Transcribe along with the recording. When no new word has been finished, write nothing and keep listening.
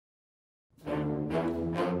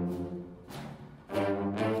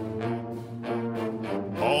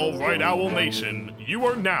right, Owl Nation. You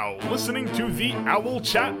are now listening to the Owl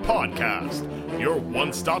Chat Podcast, your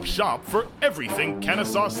one-stop shop for everything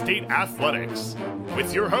Kennesaw State athletics,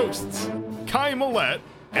 with your hosts, Kai Millette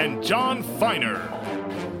and John Feiner.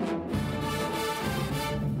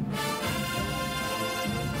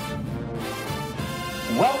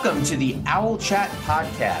 Welcome to the Owl Chat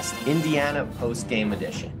Podcast, Indiana postgame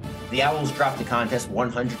edition. The Owls dropped a contest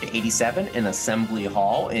 187 in Assembly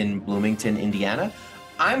Hall in Bloomington, Indiana.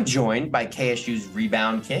 I'm joined by KSU's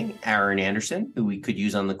rebound king, Aaron Anderson, who we could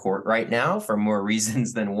use on the court right now for more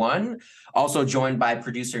reasons than one. Also joined by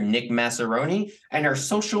producer Nick Massaroni and our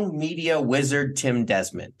social media wizard, Tim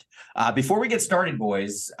Desmond. Before we get started,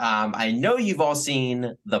 boys, I know you've all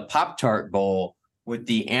seen the Pop-Tart Bowl with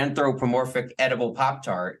the anthropomorphic edible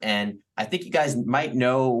Pop-Tart, and I think you guys might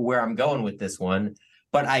know where I'm going with this one.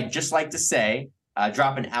 But I'd just like to say,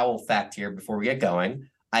 drop an owl fact here before we get going.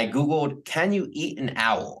 I Googled, can you eat an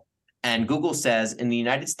owl? And Google says, in the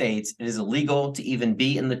United States, it is illegal to even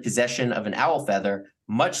be in the possession of an owl feather,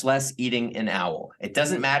 much less eating an owl. It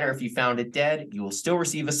doesn't matter if you found it dead, you will still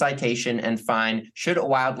receive a citation and fine should a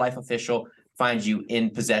wildlife official find you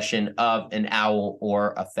in possession of an owl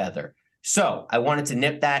or a feather. So I wanted to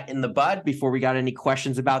nip that in the bud before we got any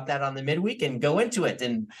questions about that on the midweek and go into it.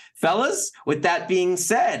 And fellas, with that being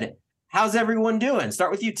said, how's everyone doing?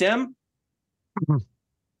 Start with you, Tim.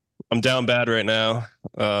 I'm down bad right now.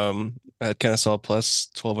 At Kennesaw plus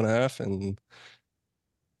 12.5, and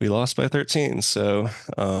we lost by 13. So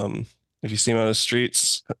if you see me on the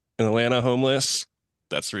streets in Atlanta homeless,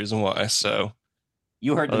 that's the reason why. So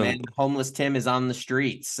you heard the man. Homeless Tim is on the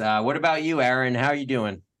streets. What about you, Aaron? How are you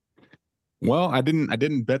doing? Well, I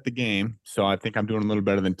didn't bet the game, so I think I'm doing a little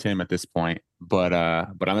better than Tim at this point. But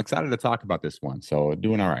I'm excited to talk about this one. So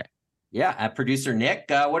doing all right. Yeah, producer Nick,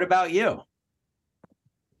 what about you?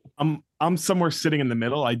 I'm somewhere sitting in the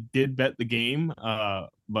middle. I did bet the game,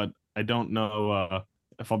 but I don't know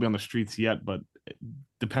if I'll be on the streets yet. But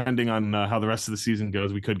depending on how the rest of the season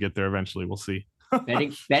goes, we could get there eventually. We'll see.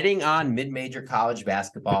 betting on mid-major college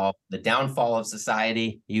basketball, the downfall of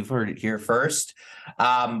society. You've heard it here first.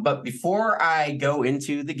 But before I go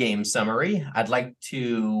into the game summary, I'd like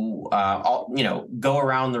to go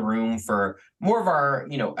around the room for more of our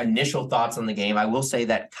initial thoughts on the game. I will say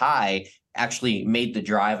that Kai actually made the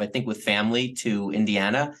drive, I think, with family to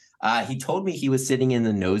Indiana. He told me he was sitting in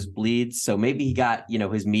the nosebleeds, so maybe he got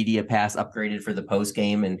his media pass upgraded for the post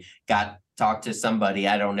game and got talk to somebody.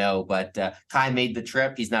 I don't know, but Kai made the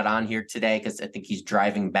trip. He's not on here today because I think he's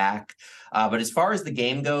driving back. But as far as the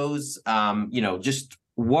game goes, just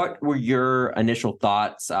what were your initial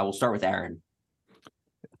thoughts? We'll start with Aaron.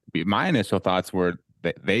 My initial thoughts were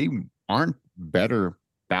that they aren't better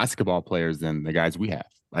basketball players than the guys we have.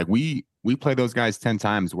 Like we play those guys 10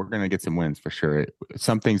 times. We're going to get some wins for sure.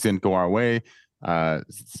 Some things didn't go our way.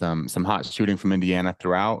 Some hot shooting from Indiana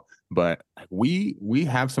throughout. But we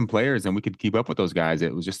have some players and we could keep up with those guys.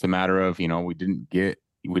 It was just a matter of, we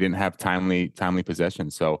didn't have timely possession.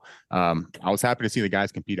 So I was happy to see the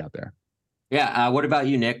guys compete out there. Yeah. What about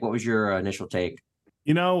you, Nick? What was your initial take?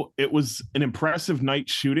 It was an impressive night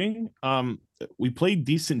shooting. We played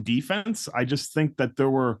decent defense. I just think that there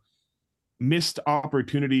were missed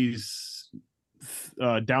opportunities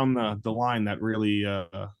down the line that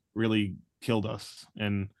really killed us.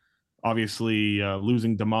 And obviously,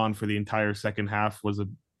 losing Damon for the entire second half was a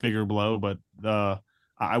bigger blow, but I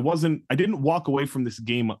didn't walk away from this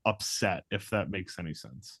game upset, if that makes any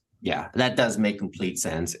sense. Yeah, that does make complete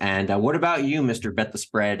sense. And what about you, Mr. Bet the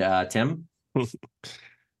Spread, Tim?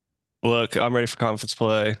 Look, I'm ready for conference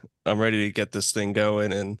play. I'm ready to get this thing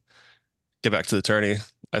going and get back to the tourney.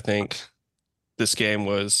 I think this game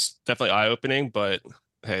was definitely eye-opening, but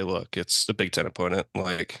hey, look, it's the Big Ten opponent.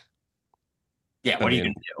 Yeah, what are you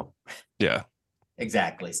going to do? Yeah.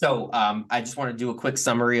 Exactly. So I just want to do a quick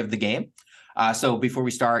summary of the game. So before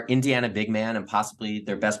we start, Indiana big man and possibly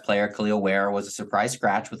their best player, Khalil Ware, was a surprise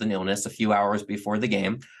scratch with an illness a few hours before the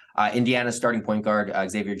game. Indiana's starting point guard,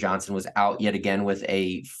 Xavier Johnson, was out yet again with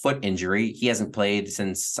a foot injury. He hasn't played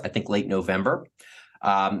since, I think, late November.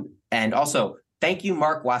 And also, thank you,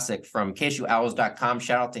 Mark Wasik from KSUOwls.com.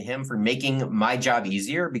 Shout out to him for making my job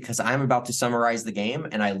easier because I'm about to summarize the game.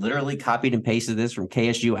 And I literally copied and pasted this from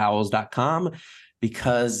KSUOwls.com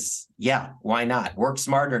because, yeah, why not? Work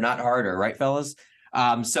smarter, not harder. Right, fellas?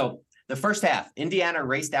 So The first half, Indiana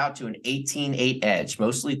raced out to an 18-8 edge,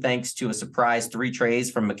 mostly thanks to a surprise 3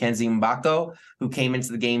 trays from Mackenzie Mbako, who came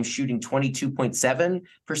into the game shooting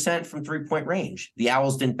 22.7% from three-point range. The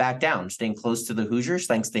Owls didn't back down, staying close to the Hoosiers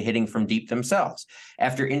thanks to hitting from deep themselves.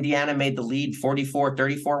 After Indiana made the lead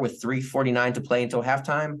 44-34 with 3:49 to play until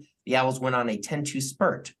halftime, the Owls went on a 10-2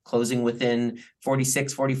 spurt, closing within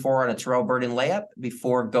 46-44 on a Terrell Burden layup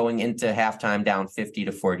before going into halftime down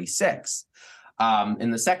 50-46. In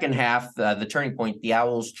the second half, the turning point, the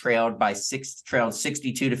Owls trailed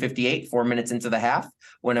 62-58, 4 minutes into the half,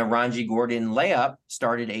 when a Ranji Gordon layup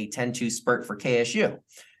started a 10-2 spurt for KSU.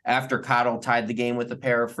 After Cottle tied the game with a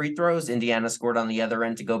pair of free throws, Indiana scored on the other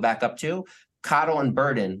end to go back up 2. Cottle and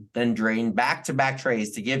Burden then drained back-to-back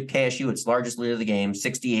trays to give KSU its largest lead of the game,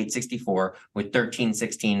 68-64, with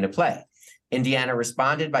 13:16 to play. Indiana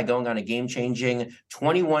responded by going on a game-changing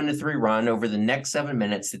 21-3 run over the next 7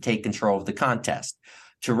 minutes to take control of the contest.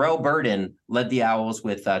 Terrell Burden led the Owls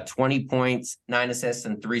with 20 points, 9 assists,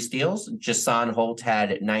 and 3 steals. Jason Holt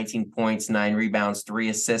had 19 points, 9 rebounds, 3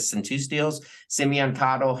 assists, and 2 steals. Simeon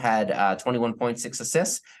Cottle had 21 points, 6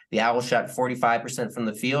 assists. The Owls shot 45% from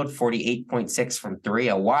the field, 48.6 from 3,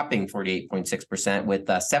 a whopping 48.6% with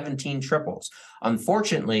 17 triples.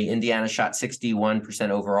 Unfortunately, Indiana shot 61%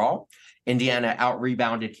 overall. Indiana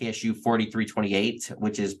out-rebounded KSU 43-28,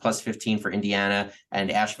 which is plus 15 for Indiana,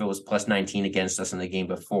 and Asheville was plus 19 against us in the game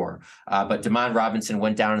before. But Damon Robinson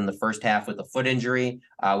went down in the first half with a foot injury,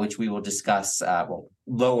 which we will discuss.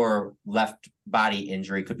 Lower left body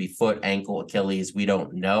injury, could be foot, ankle, Achilles, we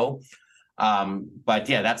don't know. But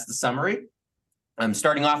yeah, that's the summary.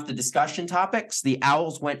 Starting off the discussion topics, the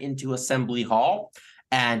Owls went into Assembly Hall,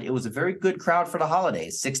 and it was a very good crowd for the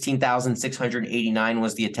holidays. 16,689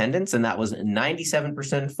 was the attendance, and that was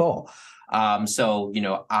 97% full. So,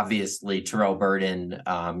 obviously Terrell Burden,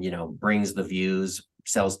 brings the views,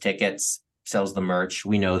 sells tickets, sells the merch.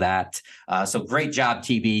 We know that. So great job,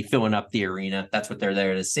 TB, filling up the arena. That's what they're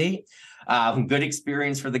there to see. Good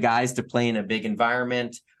experience for the guys to play in a big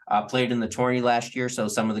environment. Played in the tourney last year, so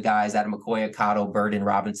some of the guys, Adam McCoy, Cottle, Burden,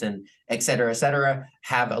 Robinson, et cetera,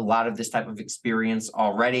 have a lot of this type of experience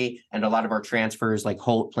already, and a lot of our transfers, like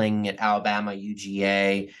Holt playing at Alabama,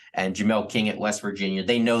 UGA, and Jamel King at West Virginia,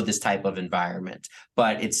 they know this type of environment,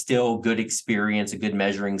 but it's still good experience, a good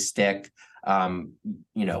measuring stick.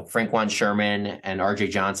 Franquan Sherman and RJ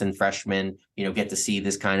Johnson, freshmen, get to see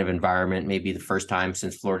this kind of environment, maybe the first time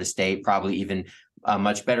since Florida State, probably even a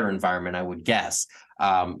much better environment, I would guess.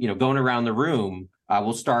 Going around the room,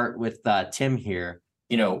 we'll start with Tim here.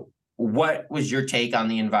 What was your take on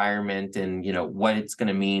the environment and, what it's going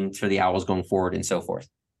to mean for the Owls going forward and so forth?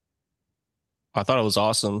 I thought it was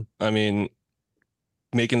awesome. I mean,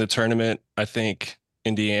 making the tournament, I think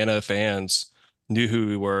Indiana fans knew who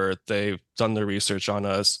we were. They've done their research on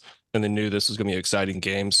us, and they knew this was going to be an exciting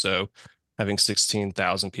game. So having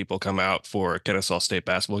 16,000 people come out for a Kennesaw State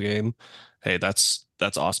basketball game, hey, that's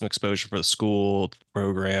awesome exposure for the school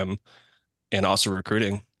program and also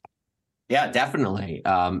recruiting. Yeah, definitely.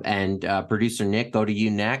 And producer Nick, go to you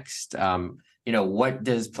next. What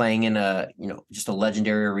does playing in just a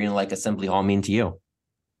legendary arena like Assembly Hall mean to you?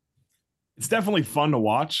 It's definitely fun to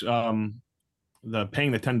watch. The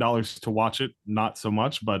paying the $10 to watch it, not so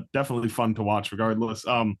much, but definitely fun to watch regardless.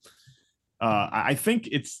 I think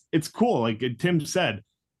it's cool. Like Tim said,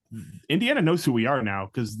 Indiana knows who we are now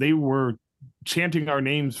because they were chanting our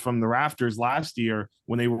names from the rafters last year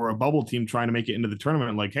when they were a bubble team trying to make it into the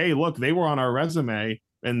tournament. Like, hey, look, they were on our resume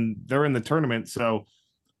and they're in the tournament. So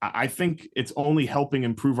I think it's only helping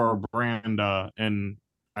improve our brand. And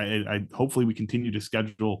I hopefully we continue to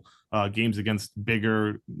schedule games against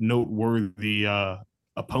bigger, noteworthy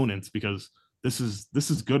opponents, because this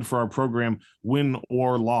is good for our program, win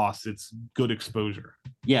or loss. It's good exposure.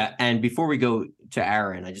 Yeah, and before we go to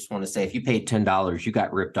Aaron, I just want to say, if you paid $10, you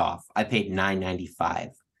got ripped off. I paid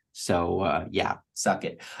 $9.95. So suck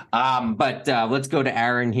it. But let's go to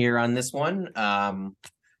Aaron here on this one.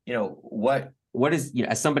 What is,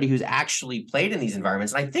 as somebody who's actually played in these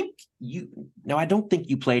environments, and I think I don't think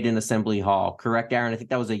you played in Assembly Hall, correct, Aaron? I think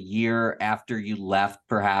that was a year after you left,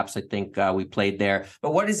 perhaps. I think we played there.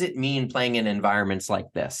 But what does it mean playing in environments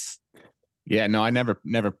like this? Yeah, no, I never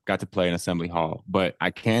got to play in Assembly Hall, but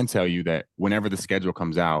I can tell you that whenever the schedule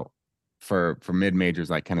comes out for mid majors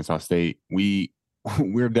like Kennesaw State,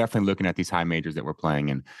 we're definitely looking at these high majors that we're playing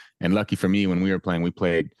in. And lucky for me, when we were playing, we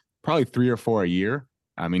played probably 3 or 4 a year.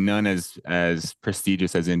 I mean, none as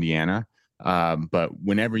prestigious as Indiana. But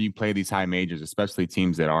whenever you play these high majors, especially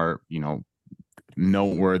teams that are,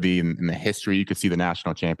 noteworthy in the history, you could see the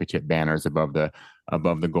national championship banners above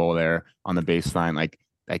the goal there on the baseline. Like,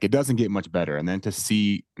 Like, it doesn't get much better. And then to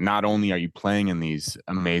see, not only are you playing in these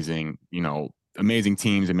amazing, amazing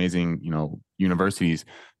teams, amazing, universities,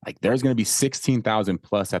 like there's going to be 16,000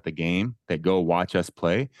 plus at the game that go watch us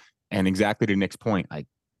play. And exactly to Nick's point, like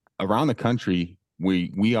around the country,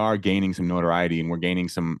 we are gaining some notoriety and we're gaining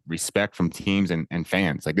some respect from teams and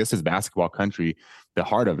fans. Like, this is basketball country, the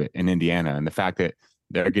heart of it in Indiana. And the fact that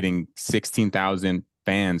they're getting 16,000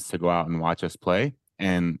 fans to go out and watch us play,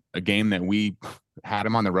 and a game that we had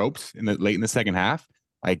them on the ropes late in the second half,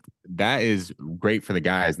 like that is great for the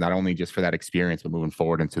guys, not only just for that experience, but moving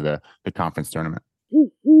forward into the conference tournament.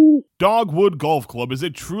 Dogwood Golf Club is a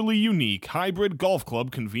truly unique hybrid golf club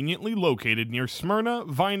conveniently located near Smyrna,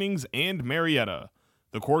 Vinings, and Marietta.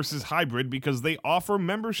 The course is hybrid because they offer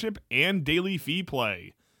membership and daily fee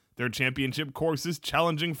play. Their championship course is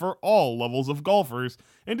challenging for all levels of golfers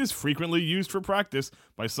and is frequently used for practice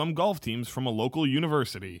by some golf teams from a local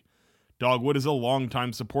university. Dogwood is a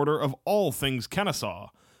longtime supporter of all things Kennesaw.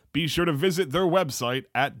 Be sure to visit their website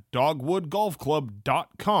at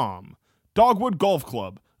dogwoodgolfclub.com. Dogwood Golf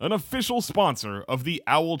Club, an official sponsor of the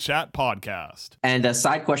Owl Chat podcast. And a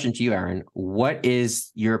side question to you, Aaron. What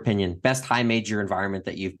is your opinion? Best high major environment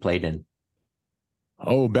that you've played in?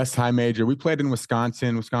 Oh, best high major. We played in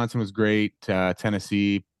Wisconsin. Wisconsin was great.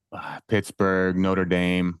 Tennessee, Pittsburgh, Notre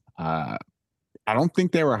Dame. I don't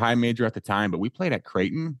think they were high major at the time, but we played at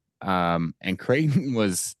Creighton. And Creighton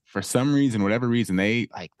was, for some reason, whatever reason,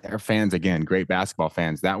 their fans, again, great basketball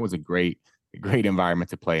fans. That was a great environment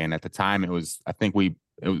to play in. At the time, I think we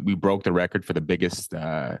broke the record for the biggest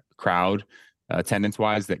crowd attendance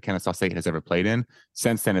wise that Kennesaw State has ever played in.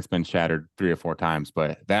 Since then, it's been shattered 3 or 4 times,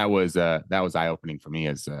 but that was eye opening for me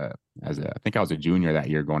as I think I was a junior that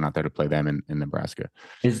year going out there to play them in Nebraska.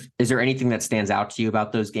 Is there anything that stands out to you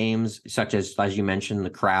about those games, such as you mentioned, the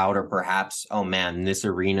crowd, or perhaps, oh man, this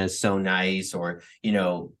arena is so nice, or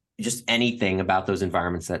just anything about those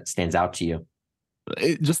environments that stands out to you?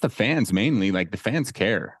 Just the fans, mainly. Like, the fans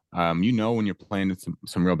care. When you're playing with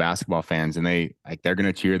some real basketball fans, and they're going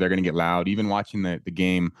to cheer, they're going to get loud. Even watching the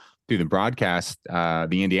game through the broadcast, the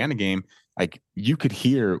Indiana game, like you could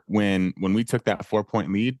hear when we took that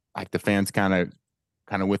 4-point lead, like the fans kind of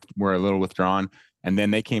were a little withdrawn, and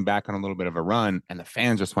then they came back on a little bit of a run, and the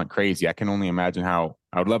fans just went crazy. I can only imagine how.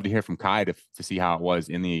 I would love to hear from Kai to see how it was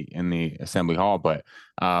in the assembly hall, but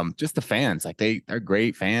just the fans, like they're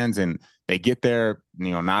great fans, and they get there,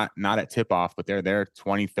 not at tip off, but they're there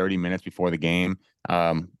 20, 30 minutes before the game.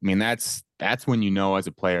 I mean, that's when as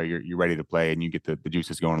a player you're ready to play, and you get the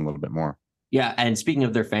juices going a little bit more. Yeah, and speaking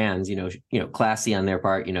of their fans, classy on their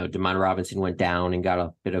part. DeMond Robinson went down and got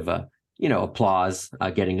a bit of a applause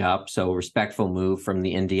getting up. So respectful move from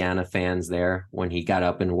the Indiana fans there when he got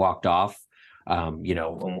up and walked off.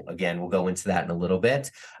 Again, we'll go into that in a little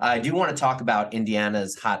bit. I do want to talk about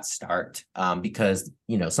Indiana's hot start because,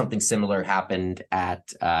 something similar happened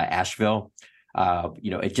at Asheville.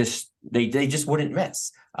 They just wouldn't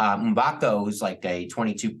miss. Mbako, who's like a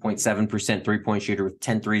 22.7% 3-point shooter with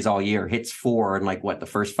 10 threes all year, hits 4 in the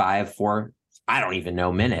first 4 I don't even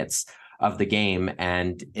know, minutes of the game.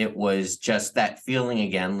 And it was just that feeling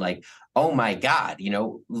again, like, oh my God,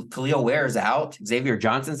 Khalil Ware's out, Xavier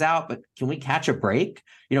Johnson's out, but can we catch a break?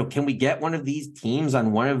 Can we get one of these teams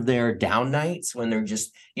on one of their down nights when they're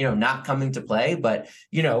just, not coming to play? But,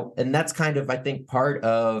 and that's kind of, I think, part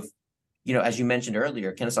of, as you mentioned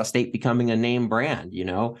earlier, Kennesaw State becoming a name brand.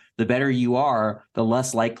 The better you are, the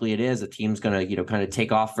less likely it is a team's going to, kind of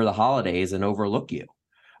take off for the holidays and overlook you.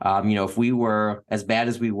 If we were as bad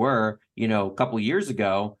as we were, a couple of years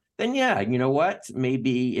ago, then yeah,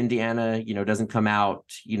 maybe Indiana, doesn't come out,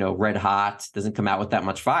 red hot, doesn't come out with that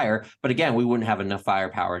much fire. But again, we wouldn't have enough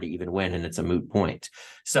firepower to even win, and it's a moot point.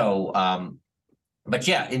 So, but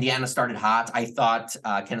yeah, Indiana started hot. I thought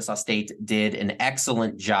Kennesaw State did an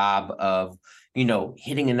excellent job of,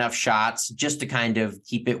 hitting enough shots just to kind of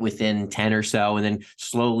keep it within 10 or so, and then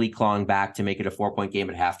slowly clawing back to make it a 4-point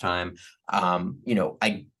game at halftime.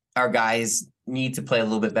 Our guys need to play a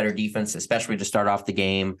little bit better defense, especially to start off the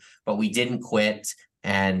game, but we didn't quit.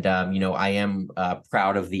 And, I am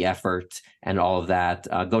proud of the effort and all of that.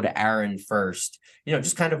 Go to Aaron first.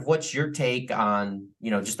 Just kind of what's your take on,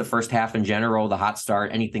 just the first half in general, the hot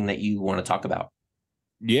start, anything that you want to talk about?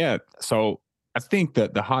 Yeah. So I think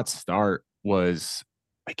that the hot start was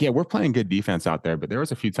like, yeah, we're playing good defense out there, but there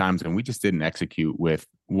was a few times when we just didn't execute with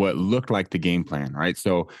what looked like the game plan, right?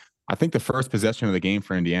 So I think the first possession of the game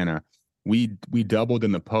for Indiana, we doubled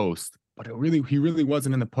in the post, but he really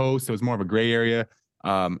wasn't in the post. It was more of a gray area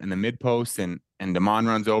in the mid post, and DeMond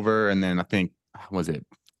runs over, and then I think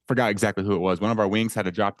forgot exactly who it was. One of our wings had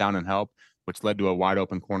to drop down and help, which led to a wide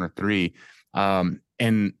open corner 3. And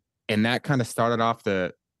and that kind of started off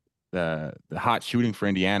the hot shooting for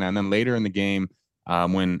Indiana. And then later in the game,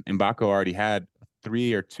 when Mbako already had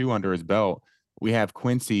 3 or 2 under his belt, we have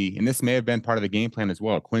Quincy, and this may have been part of the game plan as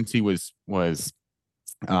well. Quincy was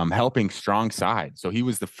helping strong side. So he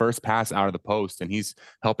was the first pass out of the post, and he's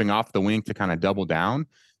helping off the wing to kind of double down.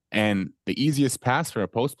 And the easiest pass for a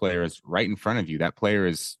post player is right in front of you. That player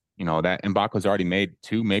is, that Mbako's already made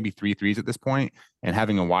 2, maybe 3 threes at this point, and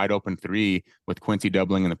having a wide open 3 with Quincy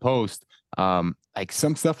doubling in the post, like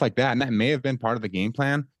some stuff like that. And that may have been part of the game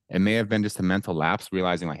plan. It may have been just a mental lapse,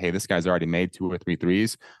 realizing like, hey, this guy's already made 2 or 3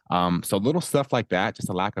 threes. So little stuff like that, just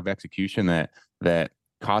a lack of execution that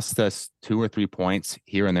cost us 2 or 3 points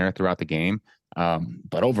here and there throughout the game.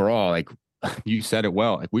 But overall, like you said it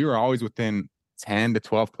well, like we were always within 10 to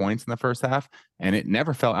 12 points in the first half, and it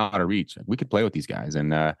never felt out of reach. Like, we could play with these guys,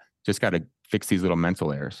 and just got to fix these little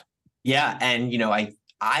mental errors. Yeah, and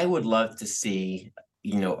I would love to see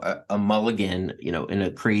a mulligan, in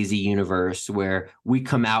a crazy universe where we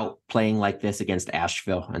come out playing like this against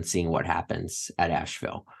Asheville and seeing what happens at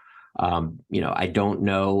Asheville. I don't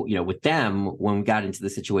know, with them, when we got into the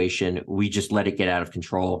situation, we just let it get out of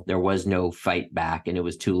control. There was no fight back, and it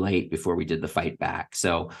was too late before we did the fight back.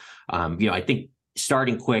 So, I think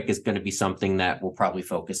starting quick is going to be something that we'll probably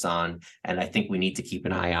focus on. And I think we need to keep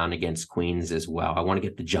an eye on against Queens as well. I want to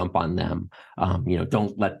get the jump on them.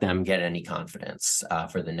 Don't let them get any confidence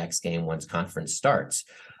for the next game once conference starts.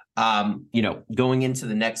 Going into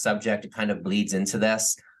the next subject, it kind of bleeds into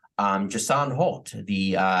this. Jason Holt,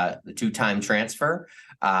 the 2-time transfer,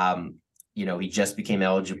 he just became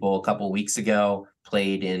eligible a couple of weeks ago,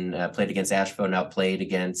 played against Asheville, now played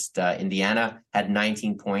against Indiana, had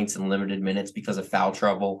 19 points in limited minutes because of foul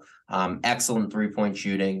trouble. Excellent 3-point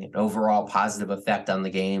shooting, an overall positive effect on the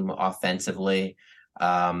game offensively,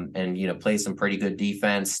 and plays some pretty good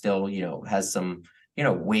defense. Still, has some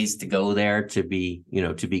ways to go there to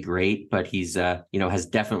be great, but he's has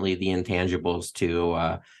definitely the intangibles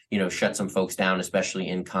to shut some folks down, especially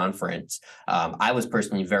in conference. I was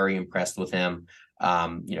personally very impressed with him.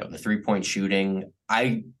 The 3-point shooting,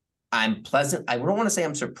 I'm pleasant. I don't want to say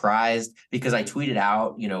I'm surprised, because I tweeted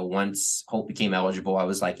out, once Holt became eligible, I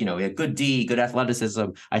was like, good D, good athleticism.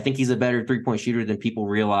 I think he's a better 3-point shooter than people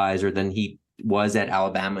realize, or than he was at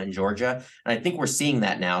Alabama and Georgia. And I think we're seeing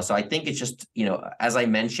that now. So I think it's just, as I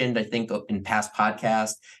mentioned, I think in past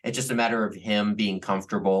podcasts, it's just a matter of him being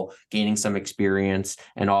comfortable, gaining some experience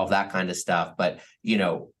and all of that kind of stuff. But,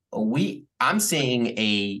 I'm seeing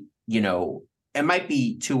it might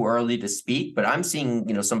be too early to speak, but I'm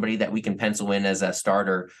seeing, somebody that we can pencil in as a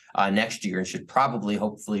starter next year, and should probably,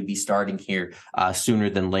 hopefully, be starting here sooner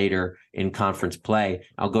than later in conference play.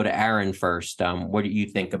 I'll go to Aaron first. What do you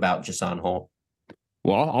think about Jason Holt?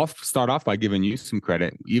 Well, I'll start off by giving you some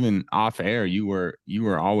credit. Even off air, you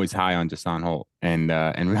were always high on Jason Holt, and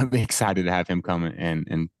really excited to have him come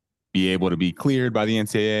and be able to be cleared by the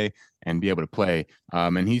NCAA and be able to play.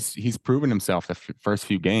 And he's proven himself the first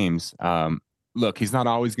few games. Look, he's not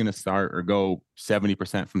always going to start or go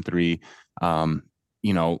 70% from 3. 9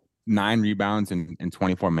 rebounds in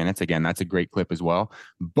 24 minutes. Again, that's a great clip as well.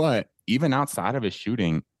 But even outside of his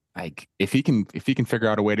shooting, like if he can figure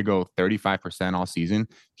out a way to go 35% all season,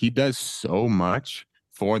 he does so much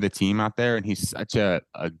for the team out there, and he's such a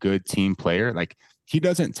good team player. Like, he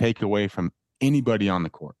doesn't take away from anybody on the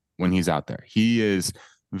court when he's out there. He is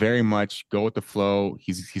very much go with the flow.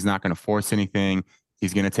 He's not going to force anything.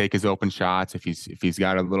 He's going to take his open shots. If he's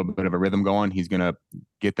got a little bit of a rhythm going, he's going to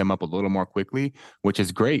get them up a little more quickly, which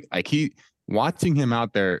is great. Like, watching him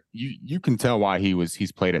out there, you can tell why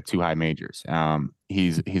he's played at 2 high majors.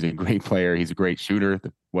 He's a great player. He's a great shooter,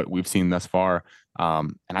 what we've seen thus far.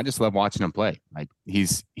 And I just love watching him play. Like, he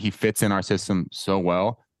fits in our system so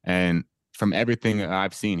well. And from everything that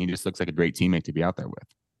I've seen, he just looks like a great teammate to be out there with.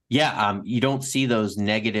 Yeah, you don't see those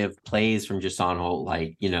negative plays from Jason Holt,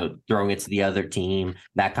 like, throwing it to the other team,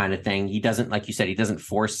 that kind of thing. He doesn't, like you said, he doesn't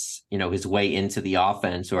force, his way into the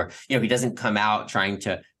offense, or, he doesn't come out trying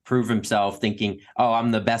to prove himself thinking, oh,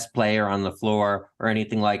 I'm the best player on the floor or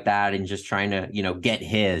anything like that, and just trying to, get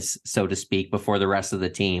his, so to speak, before the rest of the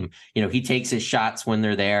team. He takes his shots when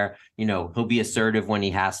they're there. He'll be assertive when he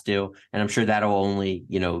has to. And I'm sure that'll only,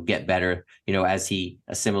 get better, as he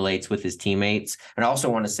assimilates with his teammates. And I also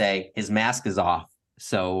want to say his mask is off.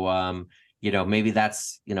 So, maybe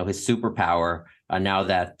that's, his superpower now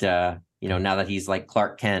that he's like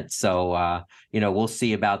Clark Kent. So, we'll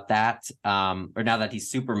see about that. Or now that he's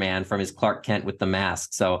Superman from his Clark Kent with the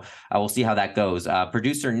mask. So we'll see how that goes.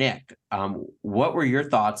 Producer Nick, what were your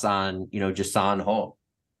thoughts on, Jason Holt?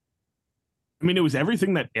 I mean, it was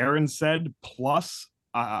everything that Aaron said, plus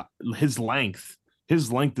his length. his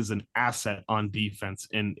length is an asset on defense,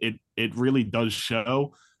 and it really does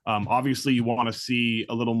show. Obviously, you want to see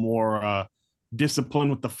a little more discipline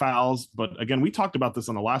with the fouls, but again, we talked about this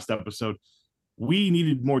on the last episode. We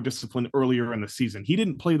needed more discipline earlier in the season. He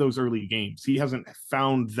didn't play those early games. He hasn't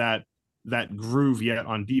found that groove yet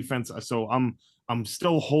on defense. So I'm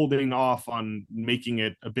still holding off on making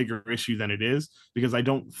it a bigger issue than it is, because I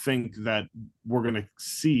don't think that we're going to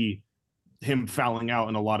see him fouling out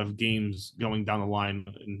in a lot of games going down the line.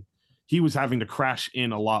 And he was having to crash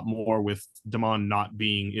in a lot more with Damon not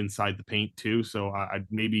being inside the paint too. So I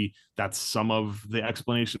maybe that's some of the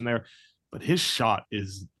explanation there, but his shot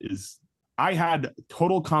is I had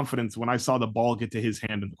total confidence when I saw the ball get to his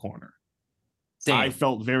hand in the corner. Same. I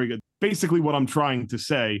felt very good. Basically what I'm trying to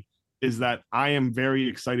say is that I am very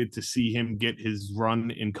excited to see him get his run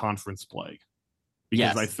in conference play,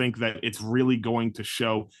 because I think that it's really going to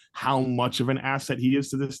show how much of an asset he is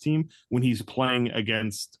to this team when he's playing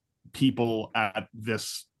against people at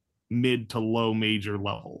this mid to low major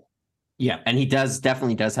level. Yeah, and he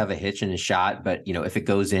definitely does have a hitch in his shot, but if it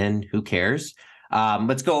goes in, who cares?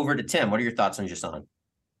 Let's go over to Tim. What are your thoughts on Jason?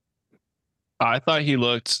 I thought he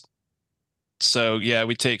looked. So yeah,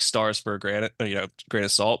 we take stars for granted, grain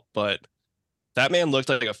of salt, but that man looked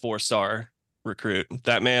like a 4-star recruit.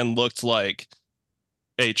 That man looked like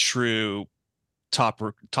a true top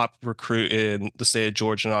recruit in the state of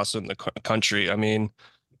Georgia and also in the country. I mean,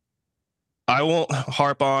 I won't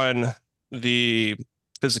harp on the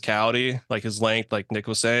physicality, like his length, like Nick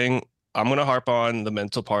was saying. I'm going to harp on the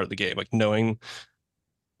mental part of the game, like knowing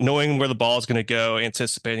where the ball is going to go,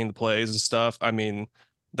 anticipating the plays and stuff. I mean,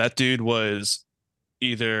 that dude was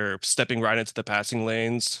either stepping right into the passing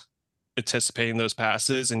lanes, anticipating those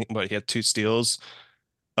passes, but he had 2 steals.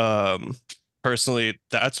 Personally,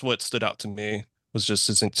 that's what stood out to me, was just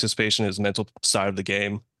his anticipation, his mental side of the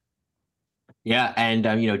game. Yeah, and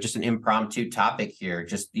just an impromptu topic here,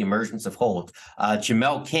 just the emergence of Holt.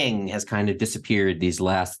 Jamel King has kind of disappeared these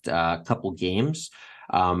last couple games.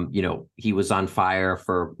 He was on fire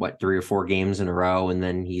for 3 or 4 games in a row, and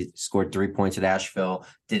then he scored 3 points at Asheville,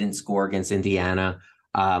 didn't score against Indiana.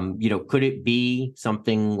 Could it be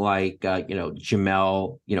something like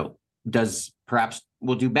Jamel,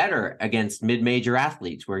 will do better against mid-major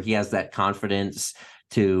athletes, where he has that confidence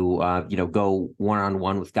to go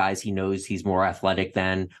one-on-one with guys he knows he's more athletic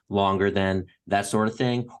than, longer than, that sort of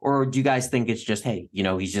thing? Or do you guys think it's just, hey,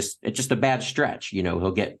 it's just a bad stretch,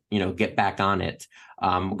 he'll get back on it?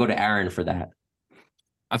 We'll go to Aaron for that.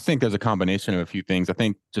 I think there's a combination of a few things. I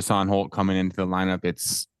think Jason Holt coming into the lineup,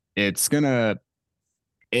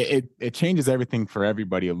 it changes everything for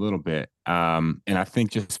everybody a little bit. And I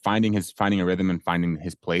think just finding a rhythm and finding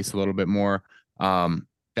his place a little bit more,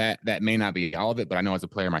 that may not be all of it, but I know as a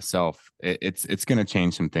player myself, it's going to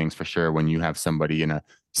change some things for sure when you have somebody in a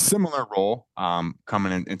similar role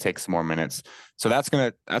coming in and take some more minutes. So that's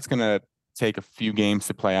gonna take a few games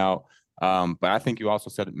to play out. But I think you also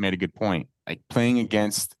made a good point, like playing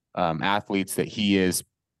against athletes that he is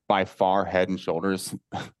by far head and shoulders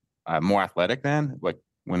more athletic than, like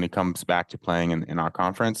when it comes back to playing in our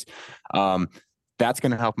conference. That's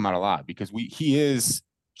going to help him out a lot, because he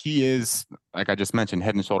is, like I just mentioned,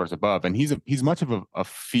 head and shoulders above, and he's much of a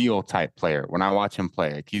feel type player. When I watch him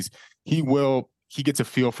play, like he gets a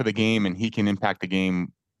feel for the game, and he can impact the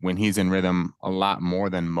game when he's in rhythm a lot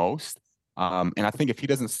more than most. And I think if he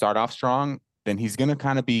doesn't start off strong, then he's going to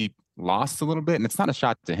kind of be lost a little bit. And it's not a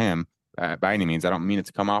shot to him by any means. I don't mean it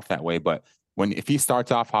to come off that way, but if he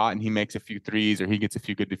starts off hot and he makes a few threes or he gets a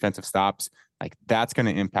few good defensive stops, like that's going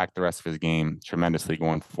to impact the rest of his game tremendously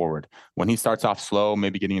going forward. When he starts off slow,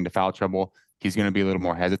 maybe getting into foul trouble, he's going to be a little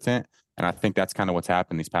more hesitant. And I think that's kind of what's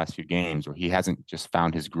happened these past few games, where he hasn't just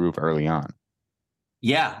found his groove early on.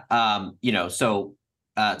 Yeah. So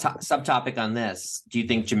subtopic on this, do you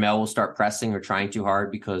think Jamel will start pressing or trying too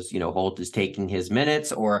hard because, Holt is taking his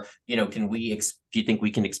minutes? Or, do you think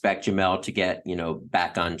we can expect Jamel to get,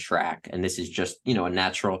 back on track? And this is just, a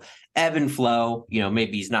natural ebb and flow.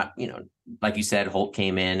 Maybe he's not, like you said, Holt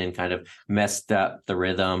came in and kind of messed up the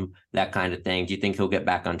rhythm, that kind of thing. Do you think he'll get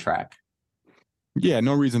back on track? Yeah,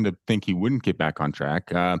 no reason to think he wouldn't get back on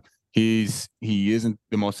track. He isn't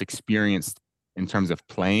the most experienced in terms of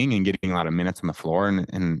playing and getting a lot of minutes on the floor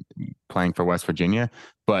and playing for West Virginia,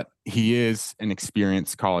 but he is an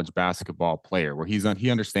experienced college basketball player, where he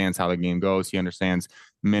understands how the game goes. He understands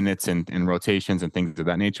minutes and rotations and things of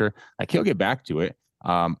that nature. Like, he'll get back to it.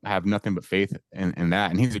 have nothing but faith in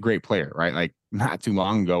that. And he's a great player, right? Like not too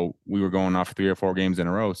long ago, we were going off 3 or 4 games in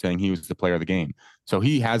a row saying he was the player of the game. So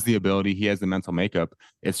he has the ability, he has the mental makeup.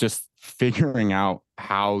 It's just figuring out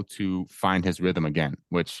how to find his rhythm again,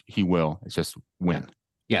 which he will. It's just win.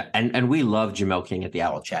 Yeah, and we love Jamel King at the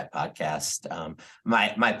Owl Chat podcast.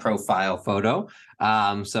 My profile photo.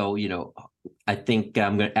 So I think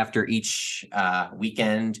I'm gonna, after each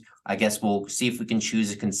weekend, I guess we'll see if we can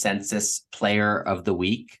choose a consensus player of the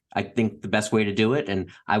week. I think the best way to do it, and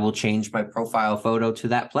I will change my profile photo to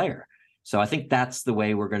that player. So I think that's the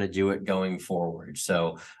way we're going to do it going forward.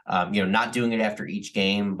 So not doing it after each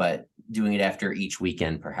game, but doing it after each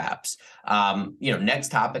weekend, perhaps. Next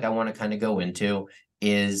topic I want to kind of go into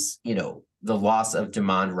is, the loss of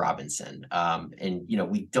Demond Robinson. And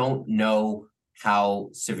we don't know how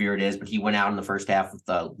severe it is, but he went out in the first half with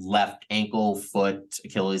the left ankle, foot,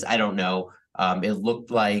 Achilles. I don't know. It looked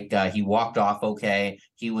like he walked off okay.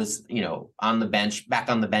 He was, on the bench, back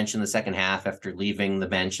on the bench in the second half after leaving the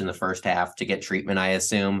bench in the first half to get treatment, I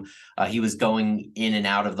assume. He was going in and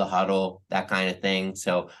out of the huddle, that kind of thing.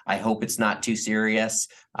 So I hope it's not too serious.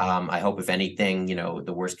 I hope, if anything,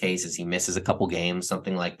 the worst case is he misses a couple games,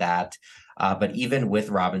 something like that. But even with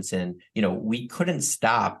Robinson, we couldn't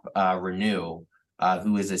stop Renew,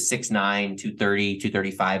 who is a 6'9", 230,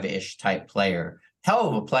 235-ish type player. Hell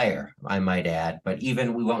of a player, I might add. But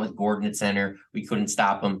even we went with Gordon at center. We couldn't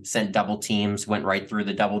stop him. Sent double teams, went right through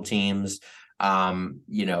the double teams. There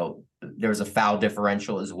was a foul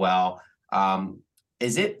differential as well.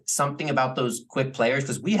 Is it something about those quick players?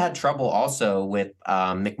 Because we had trouble also with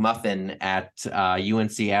McMuffin at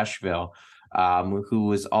UNC Asheville, who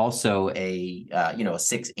was also a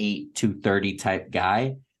 6'8", 230 type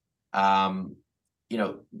guy.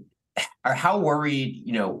 How worried,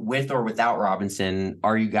 with or without Robinson,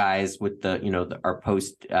 are you guys with our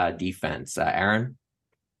post defense, Aaron?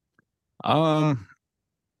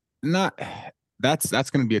 Not that's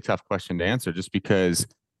going to be a tough question to answer, just because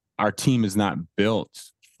our team is not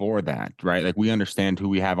built for that, right? Like, we understand who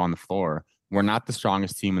we have on the floor. We're not the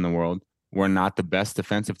strongest team in the world. We're not the best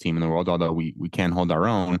defensive team in the world, although we can hold our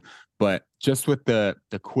own. But just with the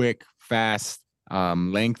quick, fast,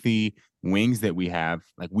 lengthy wings that we have,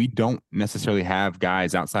 like, we don't necessarily have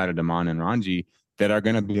guys outside of Damon and Ranji that are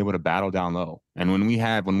going to be able to battle down low. And when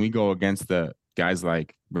we go against the guys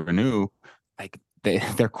like Renew, like,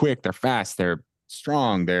 they're quick, they're fast, they're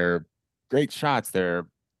strong, they're great shots, they're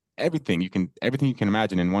everything you can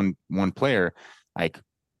imagine in one player. Like,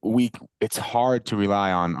 it's hard to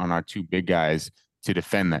rely on our two big guys to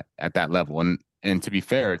defend that at that level. And to be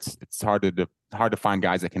fair, it's hard to find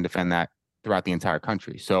guys that can defend that throughout the entire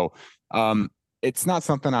country. So it's not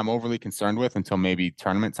something I'm overly concerned with until maybe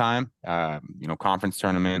tournament time, conference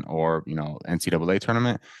tournament or, NCAA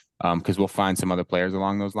tournament, because we'll find some other players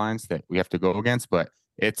along those lines that we have to go against. But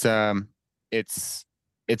it's going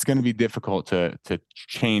to be difficult to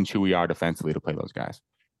change who we are defensively to play those guys.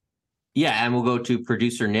 Yeah, and we'll go to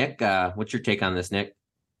producer Nick. What's your take on this, Nick?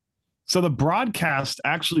 So the broadcast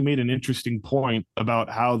actually made an interesting point about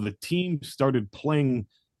how the team started playing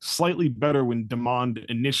slightly better when Demond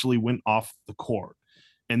initially went off the court.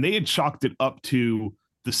 And they had chalked it up to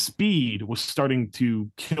the speed was starting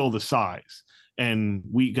to kill the size. And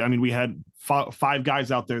we had five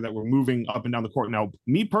guys out there that were moving up and down the court. Now,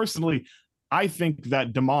 me personally, I think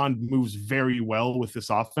that Demond moves very well with this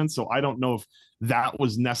offense. So I don't know if that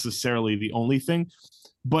was necessarily the only thing,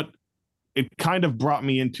 but it kind of brought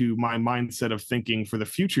me into my mindset of thinking for the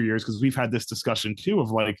future years, because we've had this discussion too of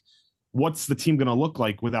like, what's the team going to look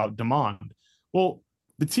like without Demond? Well,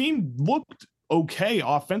 the team looked okay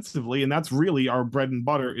offensively, and that's really our bread and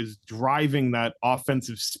butter, is driving that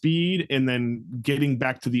offensive speed and then getting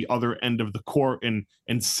back to the other end of the court and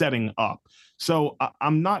setting up. So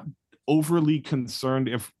I'm not overly concerned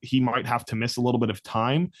if he might have to miss a little bit of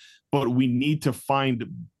time, but we need to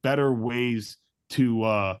find better ways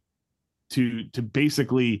to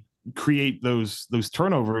basically create those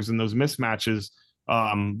turnovers and those mismatches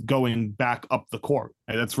going back up the court.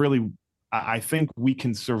 And that's really, I think we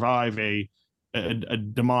can survive a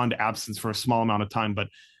Demond absence for a small amount of time. But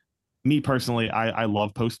me personally, I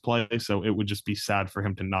love post play, so it would just be sad for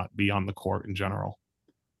him to not be on the court in general.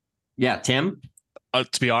 Yeah, Tim?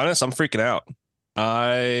 To be honest, I'm freaking out.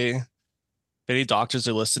 If any doctors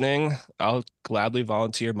are listening, I'll gladly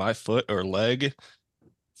volunteer my foot or leg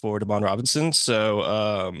for Demond Robinson.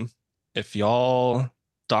 So if y'all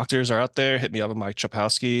doctors are out there, hit me up at Mike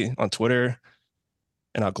Chapowski on Twitter,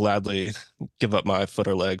 and I'll gladly give up my foot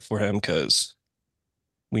or leg for him, because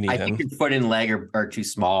We need I him. think your foot and leg are too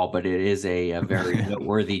small, but it is a very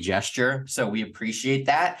noteworthy gesture. So we appreciate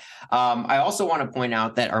that. I also want to point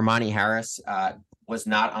out that Armani Harris was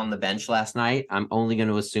not on the bench last night. I'm only going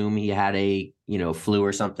to assume he had a flu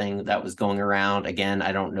or something that was going around. Again,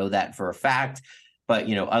 I don't know that for a fact, but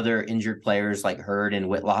other injured players like Hurd and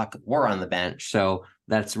Whitlock were on the bench. So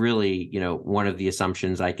that's really one of the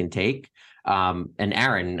assumptions I can take. And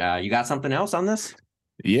Aaron, you got something else on this?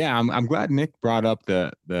 Yeah, I'm glad Nick brought up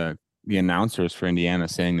the announcers for Indiana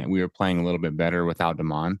saying that we were playing a little bit better without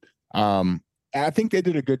Damon. I think they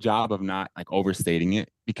did a good job of not like overstating it,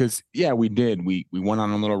 because yeah, we did. We went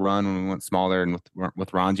on a little run when we went smaller and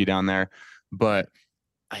with Ranji down there, but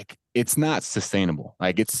like it's not sustainable.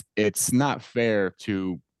 Like it's not fair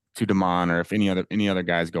to Damon, or if any other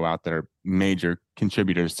guys go out that are major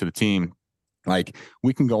contributors to the team. Like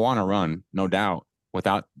we can go on a run, no doubt,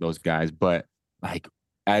 without those guys, but like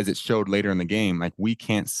as it showed later in the game, like we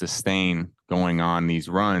can't sustain going on these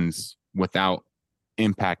runs without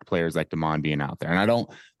impact players like Damon being out there. And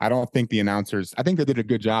I don't think the announcers, I think they did a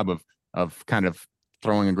good job of kind of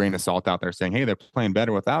throwing a grain of salt out there saying, hey, they're playing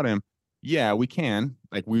better without him. Yeah, we can.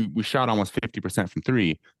 Like we shot almost 50% from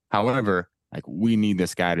three. However, like we need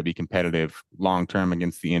this guy to be competitive long term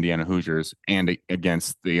against the Indiana Hoosiers and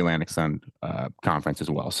against the Atlantic Sun conference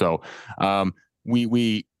as well. So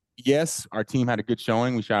yes, our team had a good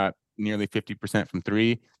showing. We shot nearly 50% from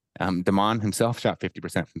three. Damon himself shot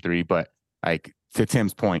 50% from three, but like to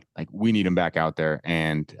Tim's point, like we need him back out there.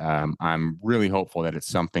 And I'm really hopeful that it's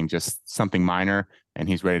something minor and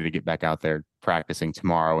he's ready to get back out there practicing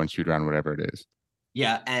tomorrow and shoot around whatever it is.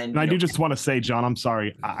 Yeah. And I do just want to say, John, I'm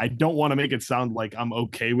sorry. I don't want to make it sound like I'm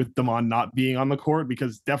okay with Damon not being on the court,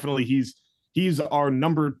 because definitely he's our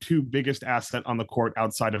number 2 biggest asset on the court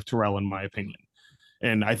outside of Terrell, in my opinion.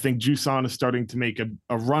 And I think Jusan is starting to make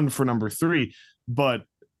a run for number 3. But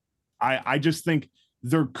I just think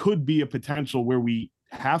there could be a potential where we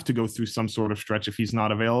have to go through some sort of stretch if he's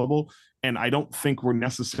not available. And I don't think we're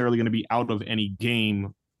necessarily going to be out of any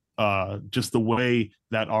game, just the way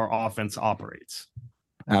that our offense operates.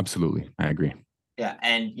 Absolutely. I agree. Yeah.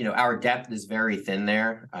 And, our depth is very thin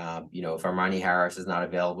there. If Armani Harris is not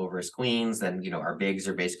available versus Queens, then, our bigs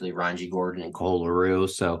are basically Ranji Gordon and Cole LaRue.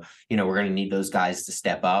 So, we're going to need those guys to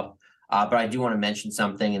step up. But I do want to mention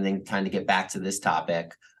something and then kind of get back to this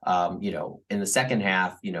topic. In the second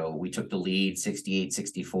half, we took the lead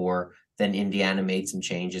 68-64. Then Indiana made some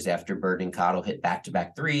changes after Bird and Cottle hit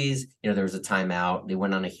back-to-back threes. There was a timeout. They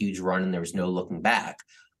went on a huge run and there was no looking back.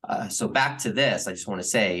 So back to this, I just want to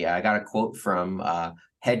say, I got a quote from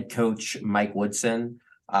head coach Mike Woodson.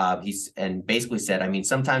 He's basically said,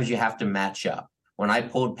 sometimes you have to match up. When I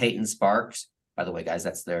pulled Peyton Sparks, by the way, guys,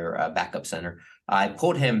 that's their backup center, I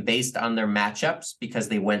pulled him based on their matchups because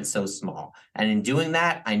they went so small. And in doing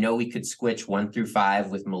that, I know we could switch 1 through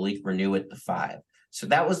 5 with Malik Renew at the 5. So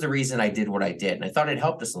that was the reason I did what I did. And I thought it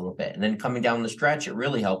helped us a little bit. And then coming down the stretch, it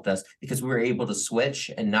really helped us because we were able to switch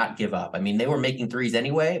and not give up. They were making threes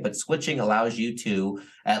anyway, but switching allows you to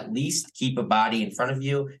at least keep a body in front of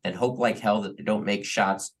you and hope like hell that they don't make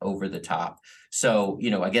shots over the top. So,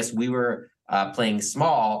 I guess we were playing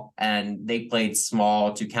small and they played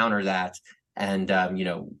small to counter that. And,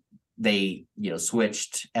 they,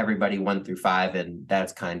 switched everybody 1 through 5, and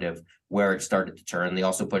that's kind of where it started to turn. They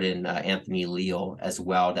also put in Anthony Leal as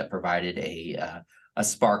well, that provided a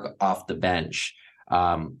spark off the bench.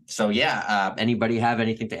 Anybody have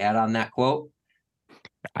anything to add on that quote?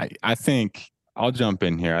 I think I'll jump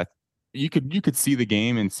in here. You could see the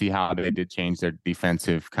game and see how they did change their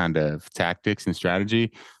defensive kind of tactics and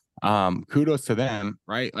strategy. Kudos to them,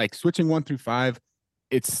 right? Like switching 1 through 5,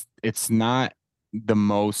 it's not the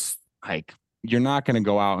most, like, you're not going to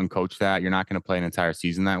go out and coach that. You're not going to play an entire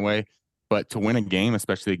season that way. But to win a game,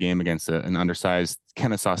 especially a game against an undersized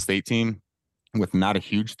Kennesaw State team with not a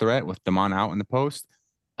huge threat, with Damon out in the post,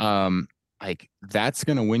 like that's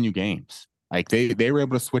going to win you games. Like they were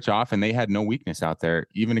able to switch off and they had no weakness out there,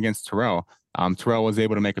 even against Terrell. Terrell was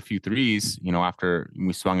able to make a few threes, after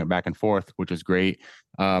we swung it back and forth, which is great.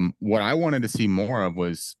 What I wanted to see more of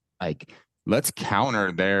was like, let's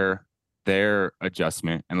counter their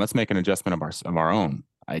adjustment and let's make an adjustment of our own.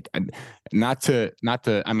 Like, not to,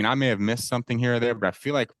 I may have missed something here or there, but I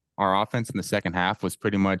feel like our offense in the second half was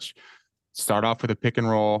pretty much start off with a pick and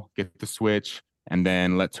roll, get the switch, and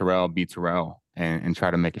then let Terrell be Terrell and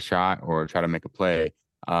try to make a shot or try to make a play.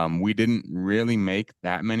 We didn't really make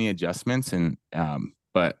that many adjustments, and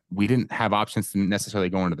but we didn't have options to necessarily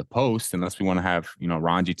go into the post unless we want to have,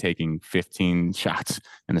 Ranji taking 15 shots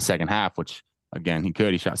in the second half, which again, he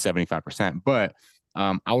shot 75%, but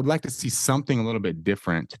I would like to see something a little bit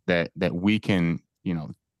different that we can,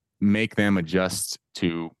 make them adjust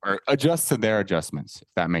to their adjustments, if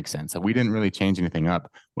that makes sense. So we didn't really change anything up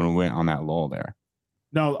when we went on that lull there.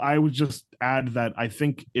 No, I would just add that I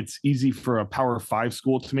think it's easy for a Power 5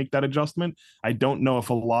 school to make that adjustment. I don't know if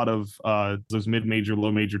a lot of those mid-major,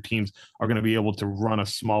 low-major teams are going to be able to run a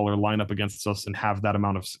smaller lineup against us and have that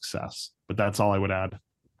amount of success. But that's all I would add.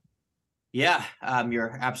 Yeah,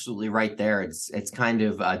 you're absolutely right there. It's kind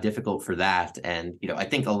of difficult for that. And, I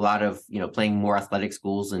think a lot of, playing more athletic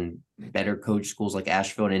schools and better coach schools like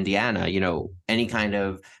Asheville and Indiana, any kind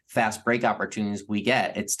of fast break opportunities we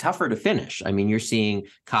get, it's tougher to finish. I mean, you're seeing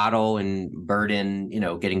Cottle and Burden,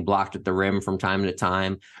 getting blocked at the rim from time to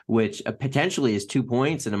time, which potentially is 2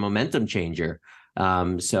 points and a momentum changer.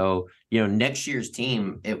 So, next year's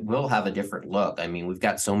team, it will have a different look. I mean, we've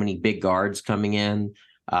got so many big guards coming in.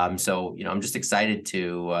 So, I'm just excited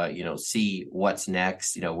to, see what's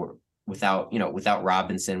next, without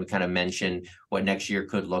Robinson. We kind of mentioned what next year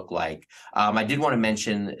could look like. I did want to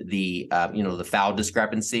mention the foul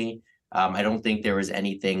discrepancy. I don't think there was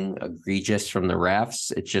anything egregious from the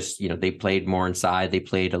refs. It's just, they played more inside. They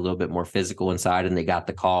played a little bit more physical inside and they got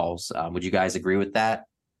the calls. Would you guys agree with that?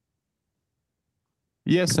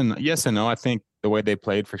 Yes and no. I think the way they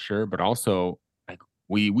played for sure, but also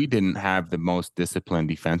we didn't have the most discipline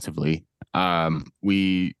defensively.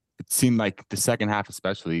 It seemed like the second half,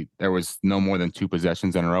 especially, there was no more than 2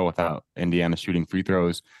 possessions in a row without Indiana shooting free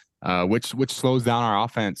throws, which slows down our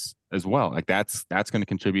offense as well. Like that's going to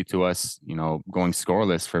contribute to us, going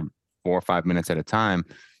scoreless for 4 or 5 minutes at a time.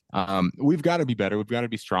 We've got to be better. We've got to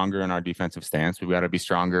be stronger in our defensive stance. We've got to be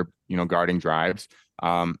stronger, guarding drives.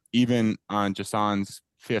 Even on Jason's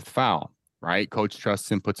 5th foul. Right. Coach trusts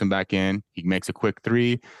him, puts him back in. He makes a quick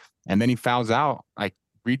 3 and then he fouls out, like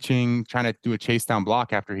trying to do a chase down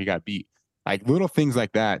block after he got beat. Like little things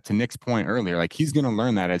like that, to Nick's point earlier, like he's going to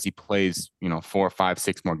learn that as he plays, 4, 5,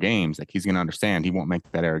 6 more games. Like he's going to understand he won't make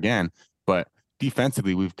that error again. But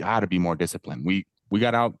defensively, we've got to be more disciplined.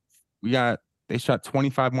 They shot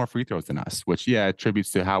 25 more free throws than us, which attributes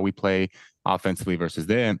to how we play offensively versus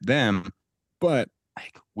them. But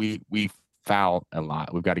like we foul a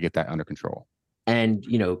lot. We've got to get that under control. And,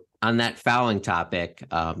 on that fouling topic,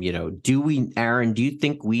 Aaron, do you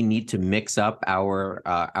think we need to mix up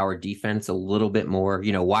our defense a little bit more?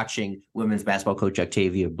 Watching women's basketball coach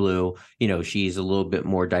Octavia Blue, she's a little bit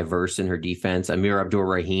more diverse in her defense. Amir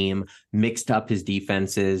Abdur-Rahim mixed up his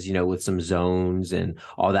defenses, with some zones and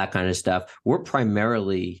all that kind of stuff. We're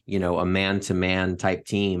primarily, a man-to-man type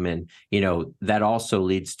team. And, that also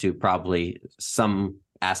leads to probably some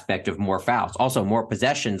aspect of more fouls, also more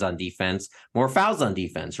possessions on defense, more fouls on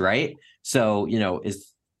defense, right? So,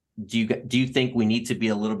 do you think we need to be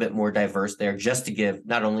a little bit more diverse there, just to give,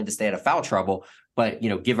 not only to stay out of foul trouble, but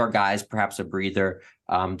give our guys perhaps a breather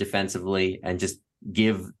defensively and just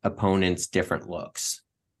give opponents different looks?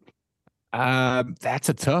 That's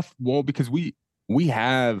a tough because we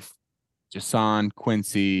have Jason,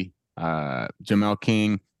 Quincy, Jamel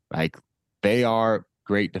King, like they are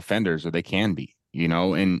great defenders, or they can be.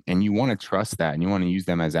 And you want to trust that, and you want to use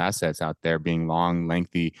them as assets out there, being long,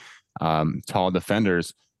 lengthy, tall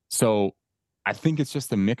defenders. So I think it's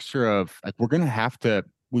just a mixture of like,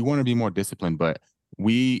 we want to be more disciplined, but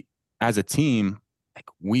we as a team, like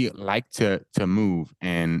we like to move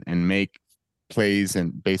and make plays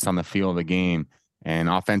and based on the feel of the game, and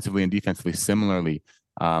offensively and defensively similarly.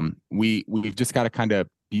 We've just got to kind of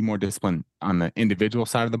be more disciplined on the individual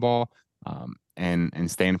side of the ball. And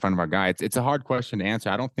stay in front of our guys. It's a hard question to answer.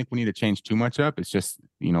 I don't think we need to change too much up. It's just,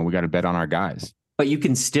 we got to bet on our guys. But you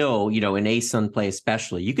can still, in ASUN play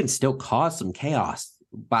especially, you can still cause some chaos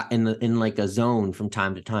in like a zone from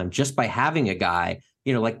time to time, just by having a guy,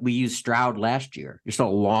 like we used Stroud last year. Just a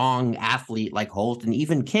long athlete like Holt and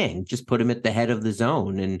even King, just put him at the head of the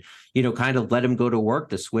zone and, kind of let him go to work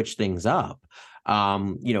to switch things up.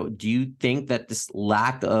 Do you think that this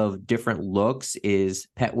lack of different looks is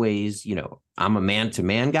Petway's, I'm a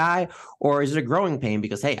man-to-man guy, or is it a growing pain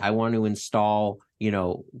because, hey, I want to install,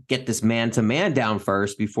 get this man-to-man down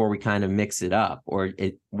first before we kind of mix it up? Or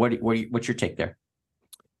what's your take there?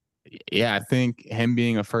 Yeah, I think him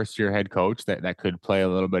being a first-year head coach, that could play a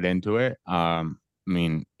little bit into it. I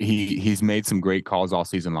mean, he's made some great calls all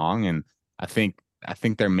season long, and I think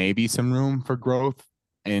there may be some room for growth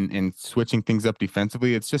and switching things up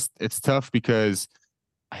defensively. It's tough because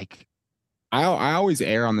like I always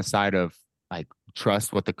err on the side of like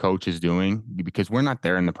trust what the coach is doing, because we're not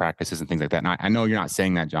there in the practices and things like that. And I know you're not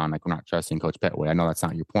saying that, John, like we're not trusting Coach Petway. I know that's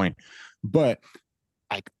not your point, but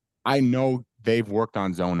like I know they've worked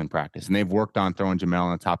on zone in practice, and they've worked on throwing Jamel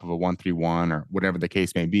on the top of a 1-3-1 or whatever the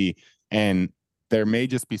case may be. And there may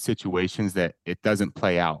just be situations that it doesn't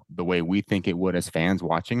play out the way we think it would as fans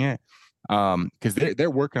watching it. Because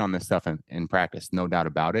they're working on this stuff in practice, no doubt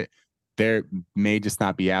about it. They may just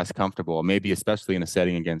not be as comfortable, maybe especially in a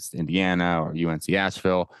setting against Indiana or UNC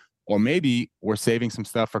Asheville, or maybe we're saving some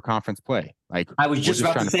stuff for conference play. Like I was just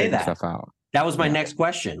about to say that. Stuff out. That was my next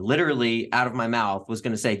question. Literally out of my mouth was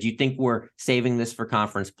going to say, do you think we're saving this for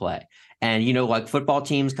conference play? And, like football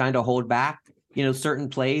teams kind of hold back, certain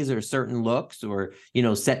plays or certain looks or,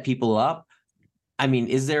 set people up. I mean,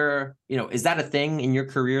 is there, is that a thing in your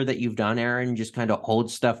career that you've done, Aaron? Just kind of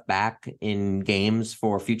hold stuff back in games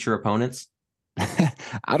for future opponents?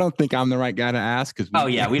 I don't think I'm the right guy to ask because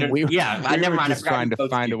we never mind. Just trying to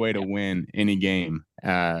find a way to win any game.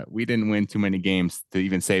 We didn't win too many games to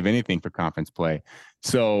even save anything for conference play.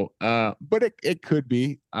 So, but it could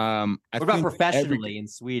be. What about professionally in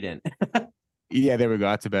Sweden? Yeah, there we go.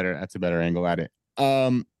 That's a better angle at it.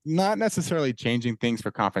 Not necessarily changing things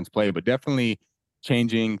for conference play, but definitely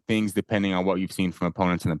changing things depending on what you've seen from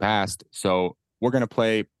opponents in the past. So we're going to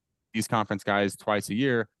play these conference guys twice a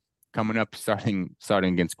year coming up, starting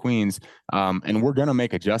against Queens. And we're going to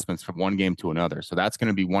make adjustments from one game to another. So that's going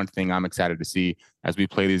to be one thing I'm excited to see as we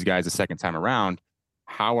play these guys a second time around.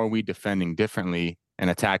 How are we defending differently and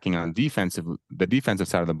attacking on the defensive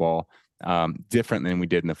side of the ball different than we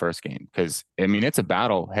did in the first game? Because I mean, it's a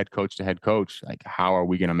battle head coach to head coach. Like, how are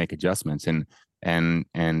we going to make adjustments and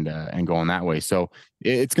go on that way? So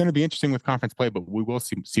it's going to be interesting with conference play, but we will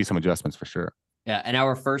see some adjustments for sure. Yeah, and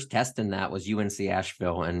our first test in that was UNC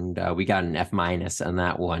Asheville, and we got an F- on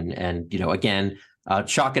that one. And again,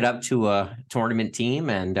 chalk it up to a tournament team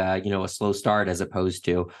and a slow start as opposed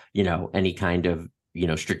to any kind of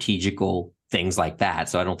strategical things like that.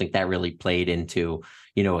 So I don't think that really played into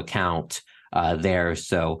account there.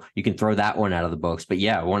 So you can throw that one out of the books. But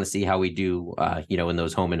yeah, I want to see how we do in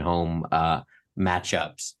those home and home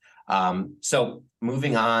matchups. So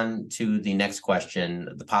moving on to the next question,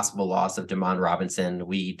 the possible loss of Damon Robinson.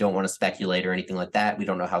 We don't want to speculate or anything like that. We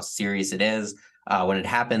don't know how serious it is. When it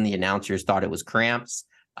happened, the announcers thought it was cramps.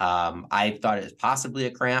 I thought it was possibly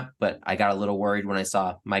a cramp, but I got a little worried when I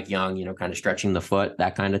saw Mike Young, kind of stretching the foot,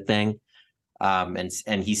 that kind of thing.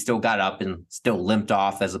 And he still got up and still limped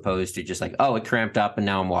off as opposed to just like, oh, it cramped up and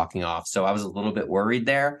now I'm walking off. So I was a little bit worried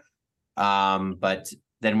there. But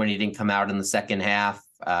then when he didn't come out in the second half,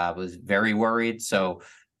 I was very worried. So,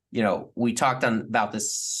 we talked about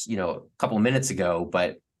this, a couple of minutes ago,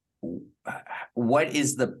 but what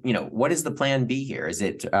is the plan B here? Is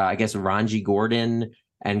it, I guess, Ranji Gordon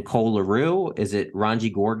and Cole LaRue? Is it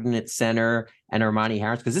Ranji Gordon at center and Armani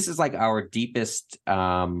Harris? Because this is like our deepest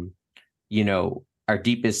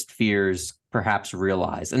fears perhaps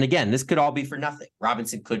realized. And again, this could all be for nothing.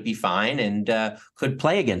 Robinson could be fine and could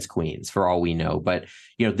play against Queens for all we know. But,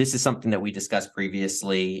 this is something that we discussed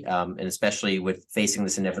previously, and especially with facing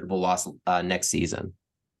this inevitable loss next season.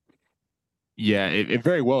 Yeah, it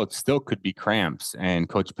very well, it still could be cramps. And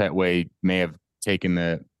Coach Petway may have taken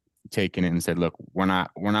it and said, look, we're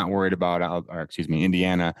not worried about,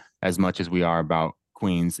 Indiana as much as we are about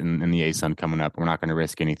Queens and the ASUN coming up. We're not going to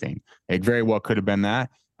risk anything. It very well could have been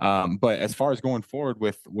that. But as far as going forward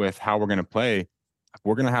with how we're going to play,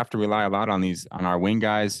 we're going to have to rely a lot on our wing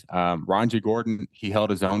guys. Ranji Gordon, he held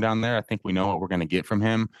his own down there. I think we know what we're going to get from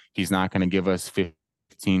him. He's not going to give us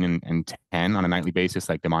 15 and 10 on a nightly basis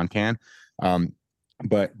like Damon can.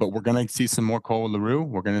 But we're going to see some more Cole LaRue.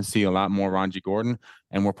 We're going to see a lot more Ranji Gordon.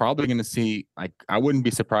 And we're probably going to see, like, I wouldn't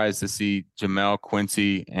be surprised to see Jamel,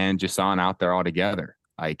 Quincy, and Jason out there all together.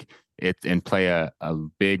 And play a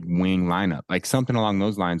big wing lineup, like something along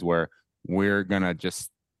those lines where we're going to just,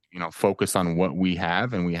 focus on what we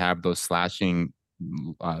have, and we have those slashing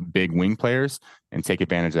big wing players and take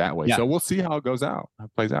advantage that way. Yeah. So we'll see how it plays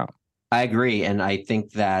out. I agree. And I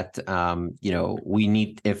think that, we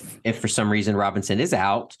need, if for some reason Robinson is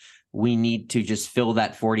out, we need to just fill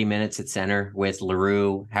that 40 minutes at center with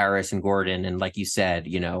LaRue, Harris, and Gordon. And like you said,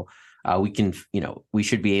 we can, we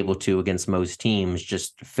should be able to, against most teams,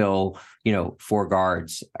 just fill, 4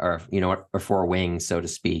 guards or four wings, so to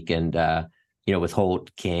speak. And, with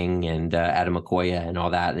Holt, King, and Adam Okoye and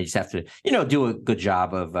all that. And they just have to, do a good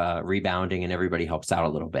job of rebounding, and everybody helps out a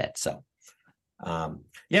little bit. So,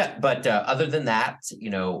 but other than that,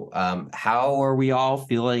 how are we all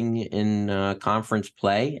feeling in conference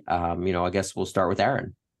play? I guess we'll start with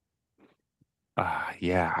Aaron.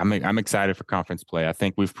 Yeah, I'm excited for conference play. I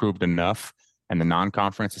think we've proved enough in the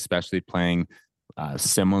non-conference, especially playing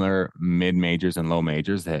similar mid-majors and low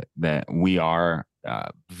majors, that we are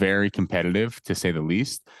very competitive, to say the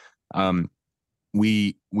least.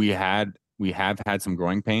 We we have had some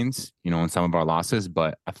growing pains, in some of our losses,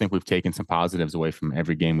 but I think we've taken some positives away from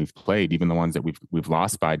every game we've played, even the ones that we've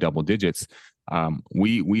lost by double digits.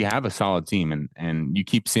 We have a solid team, and you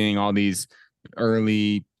keep seeing all these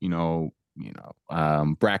early,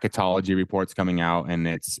 bracketology reports coming out, and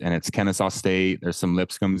it's Kennesaw State. There's some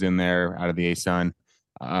Lipscombs in there out of the ASUN.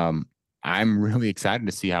 I'm really excited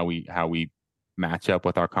to see how we match up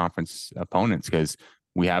with our conference opponents, because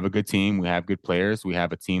we have a good team, we have good players, we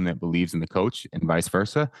have a team that believes in the coach, and vice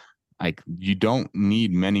versa. Like, you don't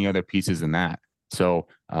need many other pieces than that. So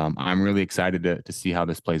I'm really excited to see how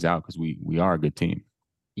this plays out, because we are a good team.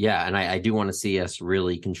 Yeah, and I do want to see us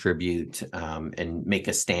really contribute and make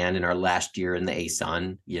a stand in our last year in the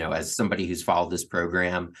ASUN. As somebody who's followed this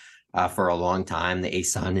program for a long time, the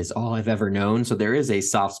ASUN is all I've ever known. So there is a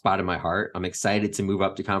soft spot in my heart. I'm excited to move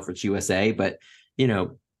up to Conference USA, but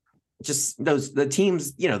just the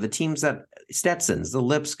teams that Stetson's, the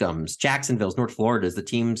Lipscombs, Jacksonville's, North Florida's, the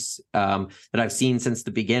teams that I've seen since the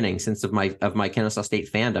beginning, since of my Kennesaw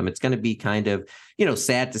State fandom. It's going to be kind of,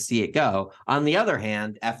 sad to see it go. On the other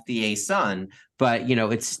hand, FDA Sun, but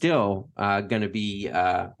it's still going to be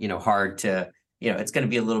hard to, it's going to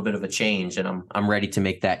be a little bit of a change, and I'm ready to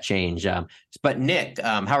make that change. But Nick,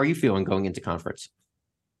 how are you feeling going into conference?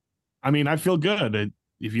 I mean, I feel good.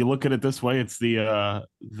 If you look at it this way, it's the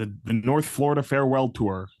North Florida farewell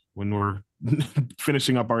tour when we're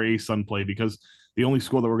finishing up our ASUN play, because the only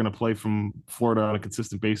school that we're going to play from Florida on a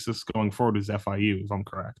consistent basis going forward is FIU, if I'm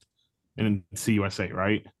correct, and CUSA,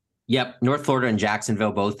 right? Yep, North Florida and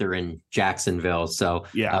Jacksonville both are in Jacksonville, so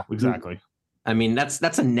yeah, exactly. I mean,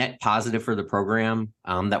 that's a net positive for the program,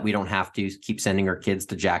 that we don't have to keep sending our kids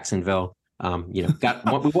to Jacksonville. We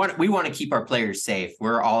want to keep our players safe.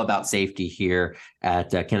 We're all about safety here at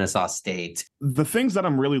Kennesaw State. The things that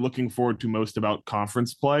I'm really looking forward to most about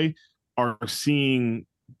conference play are seeing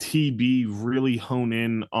TB really hone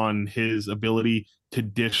in on his ability to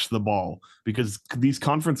dish the ball, because these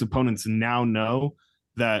conference opponents now know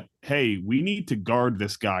that, hey, we need to guard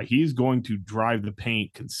this guy. He's going to drive the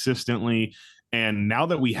paint consistently. And now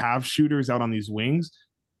that we have shooters out on these wings,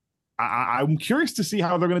 I'm curious to see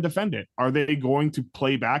how they're going to defend it. Are they going to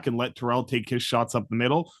play back and let Terrell take his shots up the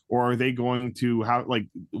middle, or are they going to have, like,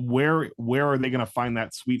 where are they going to find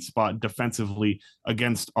that sweet spot defensively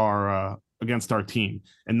against our team?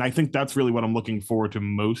 And I think that's really what I'm looking forward to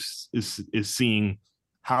most, is seeing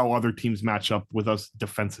how other teams match up with us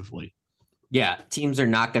defensively. Yeah, teams are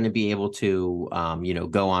not going to be able to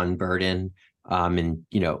go on burden, and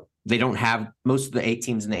they don't have, most of the 8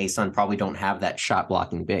 teams in the ASUN probably don't have that shot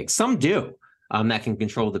blocking big. Some do, that can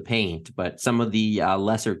control the paint, but some of the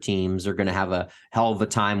lesser teams are going to have a hell of a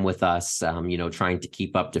time with us, trying to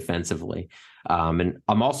keep up defensively. And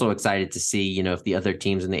I'm also excited to see, if the other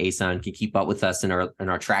teams in the ASUN can keep up with us in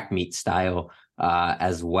our track meet style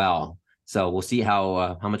as well. So we'll see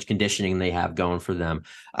how much conditioning they have going for them.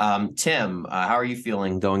 Tim, how are you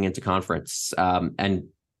feeling going into conference? And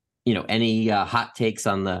any hot takes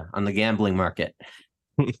on the gambling market?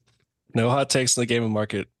 No hot takes in the gaming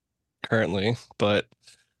market currently, but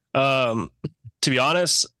to be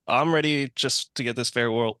honest, I'm ready just to get this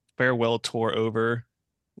farewell tour over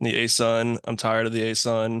in the ASUN. I'm tired of the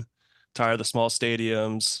ASUN, tired of the small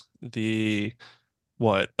stadiums,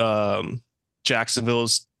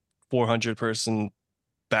 Jacksonville's 400-person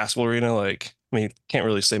basketball arena. Like, I mean, can't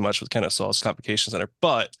really say much with Kennesaw's Convocation Center,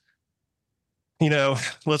 but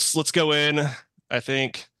let's go in. I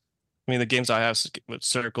mean, the games I have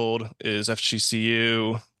circled is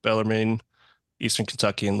FGCU, Bellarmine, Eastern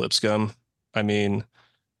Kentucky, and Lipscomb. I mean,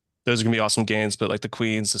 those are gonna be awesome games, but like the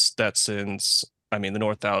Queens, the Stetsons, I mean, the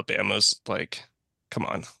North Alabamas, like, come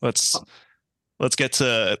on, let's get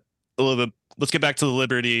to a little bit. Let's get back to the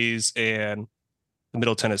Liberties and the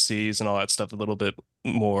Middle Tennessees and all that stuff, a little bit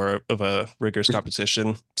more of a rigorous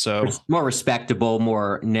competition. So more respectable,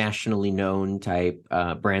 more nationally known type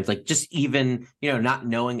brands, like just even, not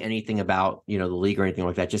knowing anything about, the league or anything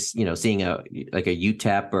like that, just, seeing a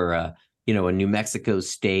UTEP or a New Mexico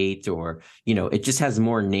State, or, it just has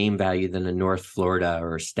more name value than a North Florida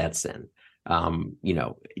or Stetson.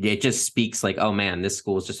 It just speaks like, oh man, this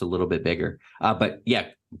school is just a little bit bigger. But yeah,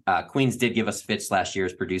 Queens did give us fits last year,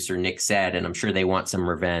 as producer Nick said, and I'm sure they want some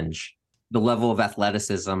revenge. The level of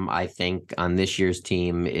athleticism, I think, on this year's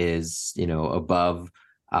team is, above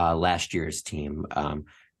last year's team. Well,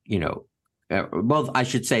 I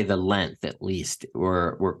should say the length, at least,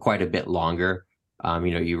 were quite a bit longer.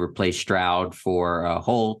 You replace Stroud for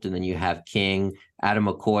Holt, and then you have King, Adam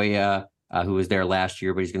Okoye, who was there last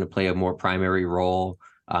year, but he's going to play a more primary role.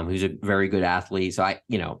 Who's a very good athlete. So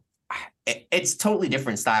it's totally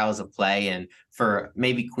different styles of play. And for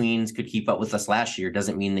maybe Queens could keep up with us last year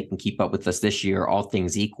doesn't mean they can keep up with us this year, all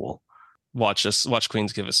things equal. Watch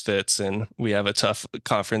Queens give us fits, and we have a tough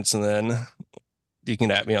conference, and then you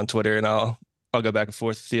can at me on Twitter and I'll go back and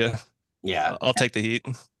forth with you. Yeah. I'll take the heat.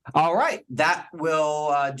 All right. That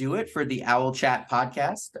will do it for the Owl Chat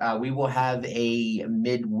podcast. We will have a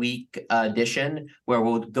midweek edition where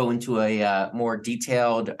we'll go into a more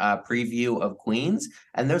detailed preview of Queens.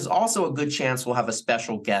 And there's also a good chance we'll have a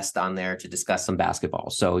special guest on there to discuss some basketball.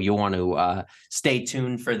 So you'll want to stay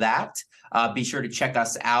tuned for that. Be sure to check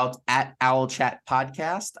us out at Owl Chat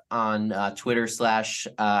Podcast on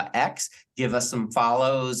Twitter/X. Give us some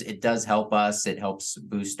follows. It does help us. It helps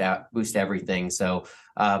boost everything. So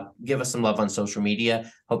give us some love on social media.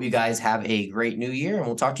 Hope you guys have a great new year, and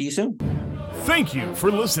we'll talk to you soon. Thank you for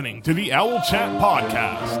listening to the Owl Chat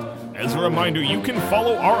Podcast. As a reminder, you can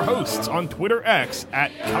follow our hosts on Twitter X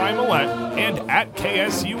at Kai Millette and at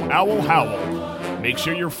KSU Owl Howl. Make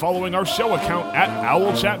sure you're following our show account at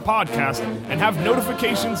Owl Chat Podcast and have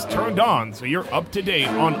notifications turned on so you're up to date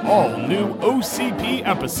on all new OCP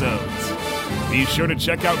episodes. Be sure to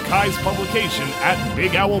check out Kai's publication at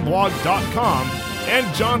BigOwlBlog.com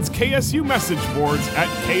and John's KSU message boards at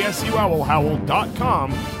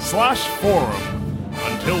KSUOwlHowl.com/forum.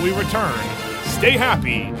 Until we return, stay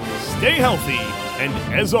happy, stay healthy, and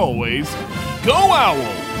as always, go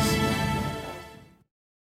Owls!